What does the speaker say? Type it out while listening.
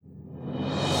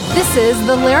This is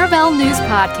the Laravel News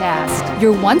Podcast,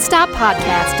 your one-stop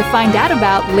podcast to find out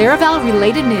about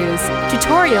Laravel-related news,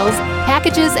 tutorials,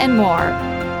 packages, and more.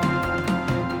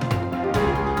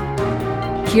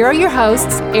 Here are your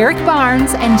hosts, Eric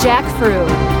Barnes and Jack Frew.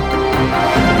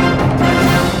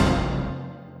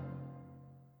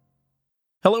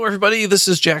 Hello, everybody. This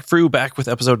is Jack Frew back with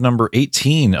episode number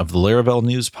 18 of the Laravel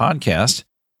News Podcast.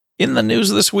 In the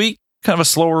news this week, kind of a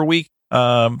slower week.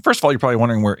 First of all, you're probably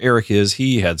wondering where Eric is.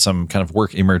 He had some kind of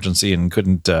work emergency and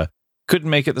couldn't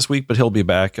make it this week, but he'll be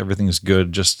back. Everything's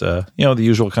good. Just the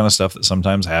usual kind of stuff that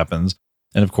sometimes happens,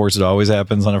 and of course, it always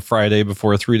happens on a Friday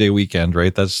before a 3-day weekend,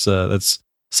 right? That's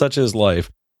such is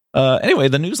life. Anyway,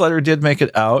 the newsletter did make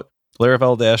it out.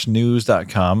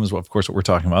 Laravel-news.com is what we're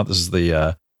talking about. This is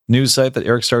the news site that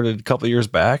Eric started a couple of years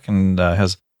back and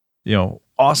has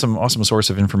awesome source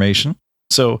of information.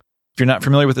 So if you're not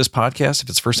familiar with this podcast, if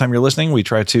it's the first time you're listening, we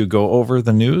try to go over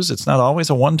the news. It's not always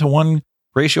a 1-to-1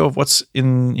 ratio of what's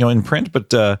in print, but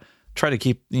try to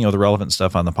keep the relevant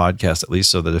stuff on the podcast at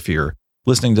least, so that if you're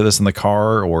listening to this in the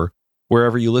car or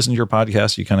wherever you listen to your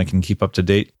podcast, you kind of can keep up to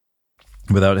date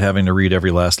without having to read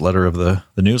every last letter of the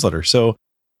newsletter. So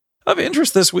of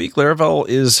interest this week, Laravel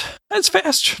it's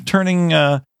fast turning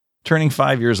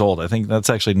 5 years old. I think that's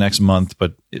actually next month,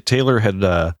 but Taylor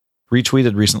had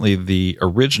retweeted recently the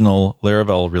original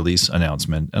Laravel release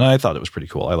announcement, and I thought it was pretty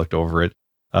cool. I looked over it.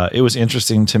 It was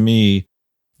interesting to me.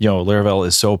 Laravel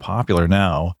is so popular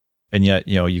now, and yet,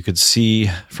 you could see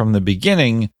from the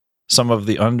beginning some of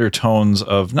the undertones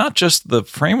of not just the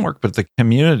framework, but the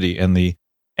community and the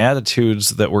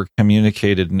attitudes that were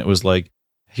communicated. And it was like,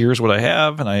 here's what I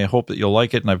have, and I hope that you'll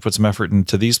like it. And I've put some effort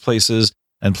into these places,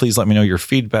 and please let me know your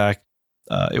feedback.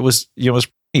 It was neat.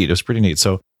 It was pretty neat.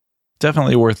 So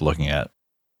definitely worth looking at.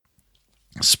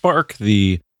 Spark,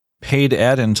 the paid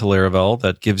add-in to Laravel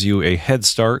that gives you a head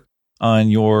start on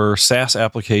your SaaS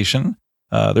application.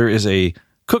 There is a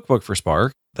cookbook for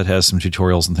Spark that has some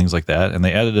tutorials and things like that. And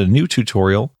they added a new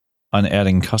tutorial on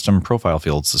adding custom profile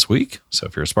fields this week. So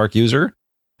if you're a Spark user,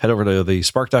 head over to the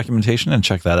Spark documentation and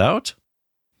check that out.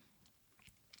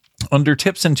 Under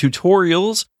tips and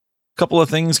tutorials, a couple of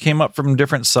things came up from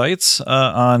different sites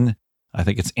on, I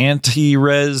think it's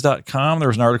antires.com. There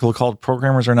was an article called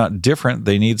Programmers Are Not Different.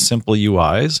 They Need Simple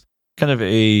UIs. Kind of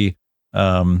a,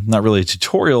 not really a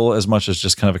tutorial as much as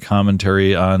just kind of a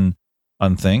commentary on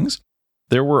things.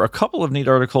 There were a couple of neat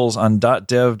articles on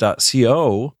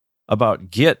 .dev.co about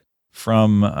Git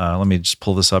from, let me just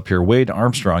pull this up here, Wade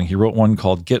Armstrong. He wrote one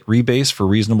called Git Rebase for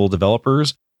Reasonable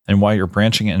Developers and Why You're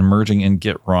Branching and Merging in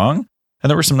Git Wrong. And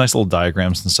there were some nice little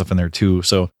diagrams and stuff in there too.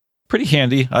 So pretty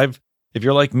handy. If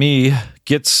you're like me,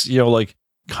 Git's,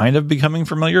 kind of becoming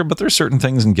familiar, but there's certain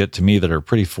things in Git to me that are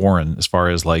pretty foreign as far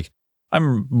as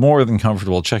I'm more than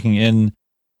comfortable checking in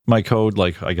my code.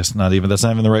 I guess that's not even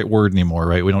the right word anymore,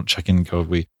 right? We don't check in code,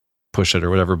 we push it or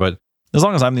whatever. But as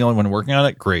long as I'm the only one working on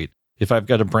it, great. If I've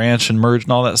got to branch and merge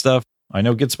and all that stuff, I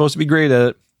know Git's supposed to be great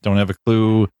at it. Don't have a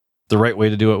clue the right way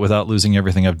to do it without losing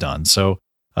everything I've done. So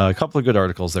a couple of good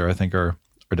articles there, I think, are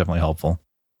definitely helpful.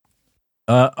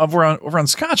 Over on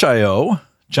Scotch.io,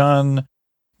 John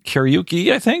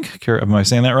Kariuki, I think. Am I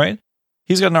saying that right?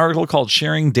 He's got an article called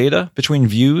Sharing Data Between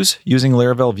Views Using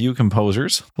Laravel View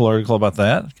Composers. A little article about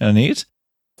that. Kind of neat.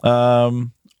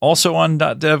 Also on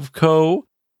 .dev.co,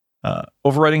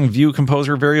 overriding view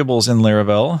composer variables in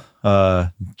Laravel.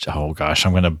 Oh gosh,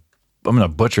 I'm gonna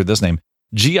butcher this name.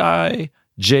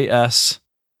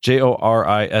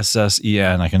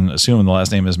 GIJSJORISSEN. I can assume the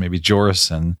last name is maybe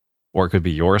Jorison, or it could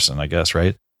be Yorson, I guess,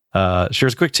 right?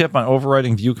 Shares a quick tip on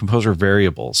overriding view composer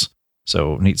variables.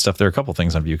 So neat stuff there. A couple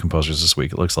things on view composers this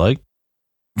week, it looks like.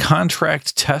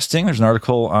 Contract testing. There's an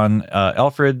article on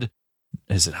Alfred.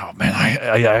 Is it? Oh man,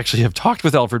 I actually have talked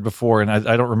with Alfred before, and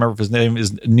I don't remember if his name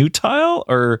is Nutile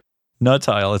or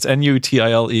Nutile. It's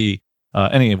Nutile.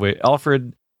 Anyway,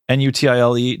 Alfred,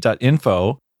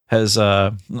 Nutile.info has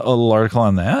a little article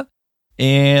on that.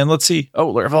 And let's see.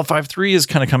 Oh, Laravel 5.3 is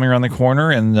kind of coming around the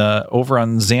corner. And over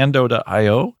on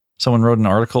Zando.io, someone wrote an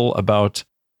article about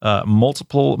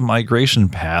multiple migration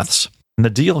paths. And the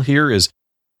deal here is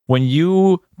when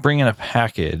you bring in a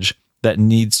package that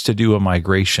needs to do a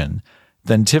migration,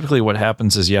 then typically what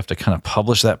happens is you have to kind of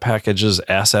publish that package's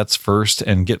assets first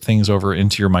and get things over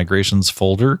into your migrations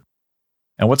folder.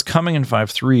 And what's coming in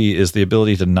 5.3 is the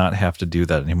ability to not have to do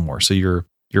that anymore. So your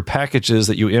packages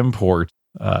that you import,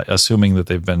 assuming that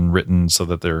they've been written so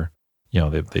that they're,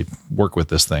 they work with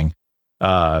this thing,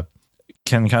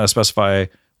 can kind of specify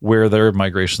where their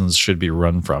migrations should be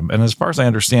run from. And as far as I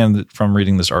understand from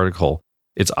reading this article,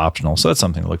 it's optional. So that's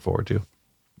something to look forward to.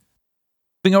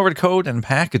 Moving over to code and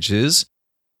packages.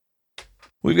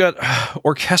 We've got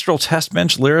Orchestral Test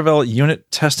Bench Laravel Unit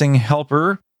Testing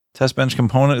Helper. Test Bench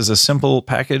component is a simple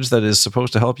package that is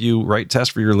supposed to help you write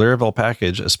tests for your Laravel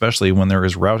package, especially when there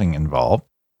is routing involved.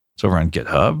 It's over on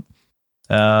GitHub.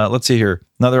 Let's see here.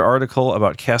 Another article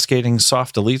about cascading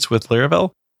soft deletes with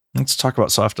Laravel. Let's talk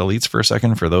about soft deletes for a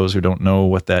second for those who don't know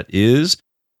what that is.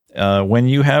 When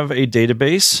you have a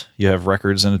database, you have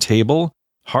records in a table.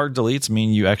 Hard deletes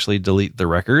mean you actually delete the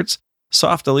records.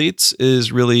 Soft deletes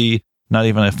is really not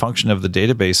even a function of the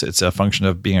database. It's a function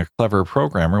of being a clever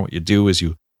programmer. What you do is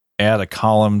you add a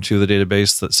column to the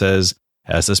database that says,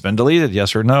 has this been deleted?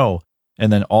 Yes or no?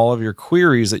 And then all of your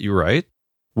queries that you write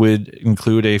would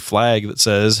include a flag that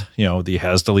says, the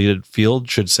has deleted field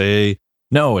should say,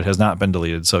 no, it has not been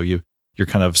deleted. So you're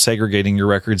kind of segregating your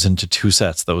records into two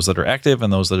sets, those that are active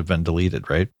and those that have been deleted,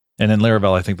 right? And in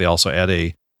Laravel, I think they also add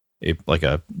a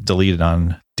deleted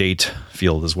on date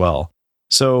field as well.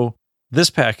 So this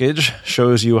package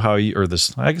shows you how you, or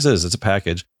this, I guess it's a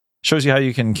package, shows you how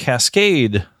you can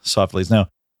cascade soft deletes. Now,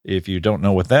 if you don't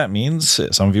know what that means,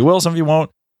 some of you will, some of you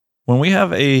won't. When we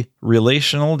have a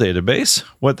relational database,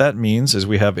 what that means is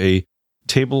we have a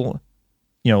table,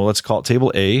 let's call it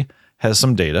table A has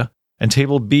some data and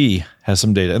table B has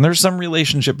some data. And there's some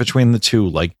relationship between the two.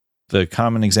 Like the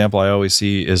common example I always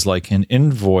see is like an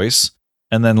invoice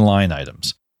and then line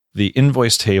items. The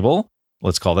invoice table,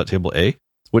 let's call that table A,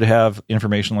 would have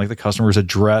information like the customer's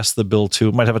address, the bill to,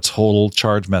 it might have a total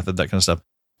charge method, that kind of stuff.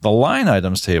 The line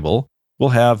items table will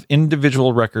have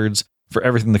individual records for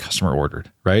everything the customer ordered,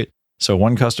 right? So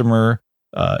one customer,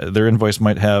 their invoice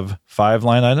might have 5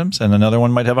 line items and another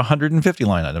one might have 150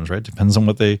 line items, right? Depends on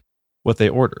what they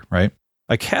order, right?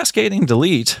 A cascading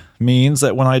delete means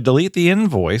that when I delete the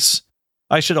invoice,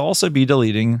 I should also be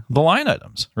deleting the line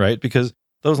items, right? Because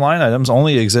those line items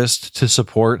only exist to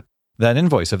support that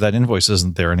invoice. If that invoice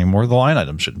isn't there anymore, the line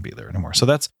item shouldn't be there anymore. So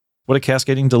that's what a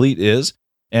cascading delete is.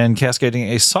 And cascading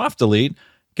a soft delete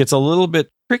gets a little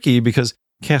bit tricky because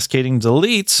cascading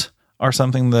deletes are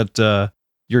something that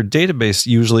your database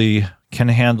usually can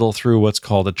handle through what's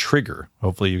called a trigger.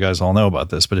 Hopefully you guys all know about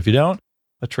this, but if you don't,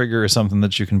 a trigger is something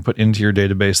that you can put into your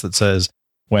database that says,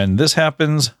 when this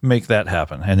happens, make that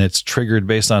happen. And it's triggered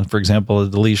based on, for example, a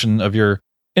deletion of your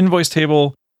invoice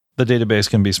table. The database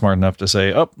can be smart enough to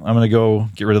say, I'm going to go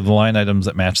get rid of the line items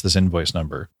that match this invoice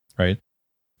number, right?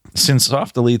 Since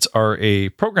soft deletes are a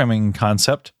programming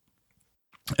concept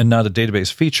and not a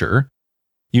database feature,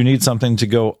 you need something to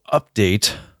go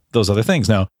update those other things.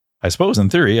 Now, I suppose in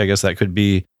theory, I guess that could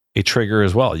be a trigger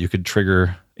as well. You could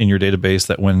trigger in your database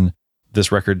that when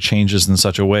this record changes in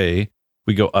such a way,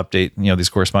 we go update, these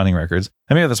corresponding records.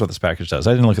 And maybe that's what this package does.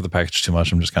 I didn't look at the package too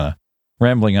much. I'm just kind of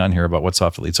rambling on here about what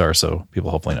soft deletes are, so people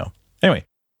hopefully know. Anyway,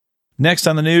 next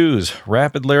on the news,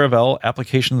 rapid Laravel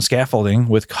application scaffolding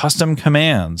with custom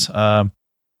commands. I'm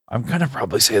going to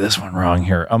probably say this one wrong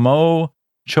here. Amo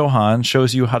Chauhan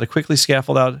shows you how to quickly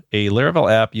scaffold out a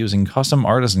Laravel app using custom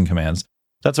artisan commands.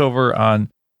 That's over on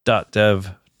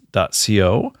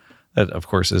 .dev.co. That, of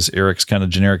course, is Eric's kind of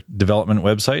generic development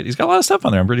website. He's got a lot of stuff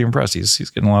on there. I'm pretty impressed. He's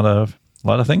getting a lot of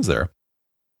things there.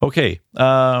 Okay.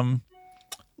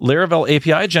 Laravel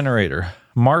API generator.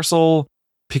 Marcel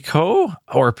Picot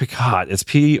or Picot. It's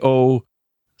Pociot.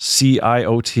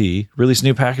 Release a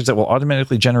new package that will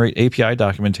automatically generate API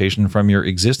documentation from your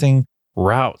existing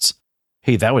routes.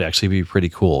 Hey, that would actually be pretty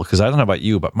cool because I don't know about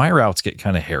you, but my routes get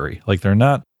kind of hairy. Like they're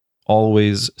not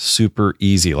always super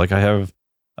easy. Like I have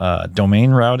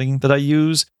domain routing that I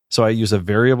use. So I use a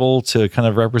variable to kind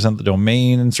of represent the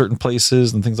domain in certain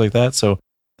places and things like that. So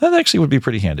that actually would be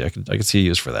pretty handy. I could see a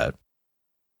use for that.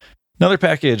 Another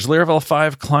package, Laravel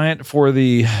 5 client for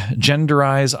the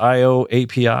Genderize IO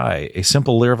API. A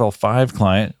simple Laravel 5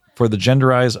 client for the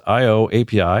Genderize IO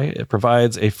API. It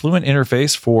provides a fluent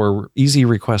interface for easy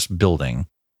request building.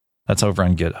 That's over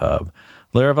on GitHub.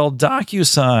 Laravel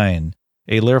DocuSign,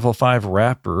 a Laravel 5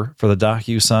 wrapper for the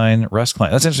DocuSign REST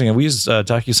client. That's interesting. We use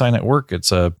DocuSign at work.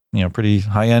 It's a pretty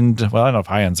high end. Well, I don't know if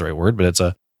high end's the right word, but it's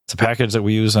a package that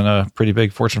we use in a pretty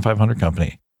big Fortune 500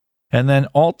 company. And then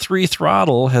Alt3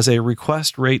 Throttle has a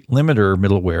request rate limiter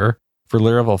middleware for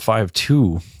Laravel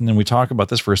 5.2. And then we talk about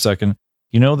this for a second.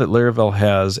 You know that Laravel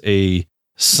has a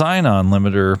sign-on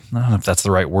limiter. I don't know if that's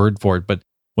the right word for it, but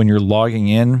when you're logging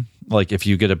in, like if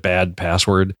you get a bad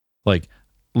password, like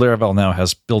Laravel now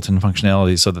has built-in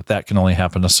functionality so that can only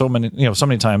happen to so many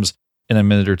times in a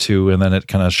minute or two, and then it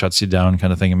kind of shuts you down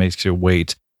kind of thing. It makes you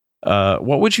wait.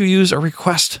 What would you use a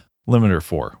request limiter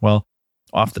for? Well,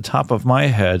 off the top of my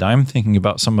head, I'm thinking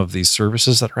about some of these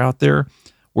services that are out there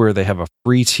where they have a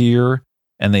free tier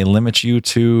and they limit you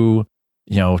to,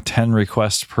 10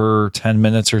 requests per 10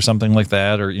 minutes or something like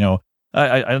that. Or,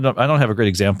 I don't have a great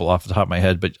example off the top of my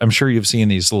head, but I'm sure you've seen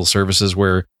these little services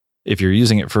where if you're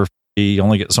using it for free, you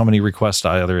only get so many requests,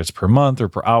 either it's per month or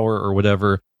per hour or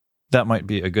whatever. That might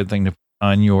be a good thing to put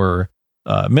on your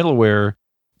middleware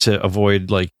to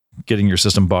avoid like getting your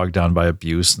system bogged down by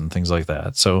abuse and things like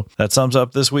that. So that sums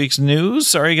up this week's news.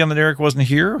 Sorry again that Eric wasn't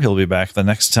here. He'll be back the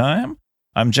next time.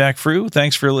 I'm Jack Frew.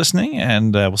 Thanks for listening,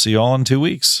 and we'll see you all in 2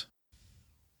 weeks.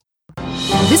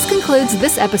 This concludes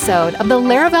this episode of the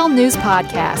Laravel News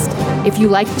Podcast. If you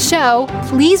like the show,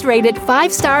 please rate it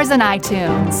 5 stars on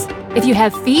iTunes. If you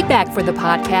have feedback for the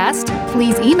podcast,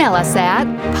 please email us at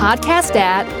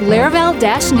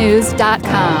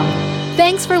podcast@laravel-news.com.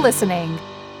 Thanks for listening.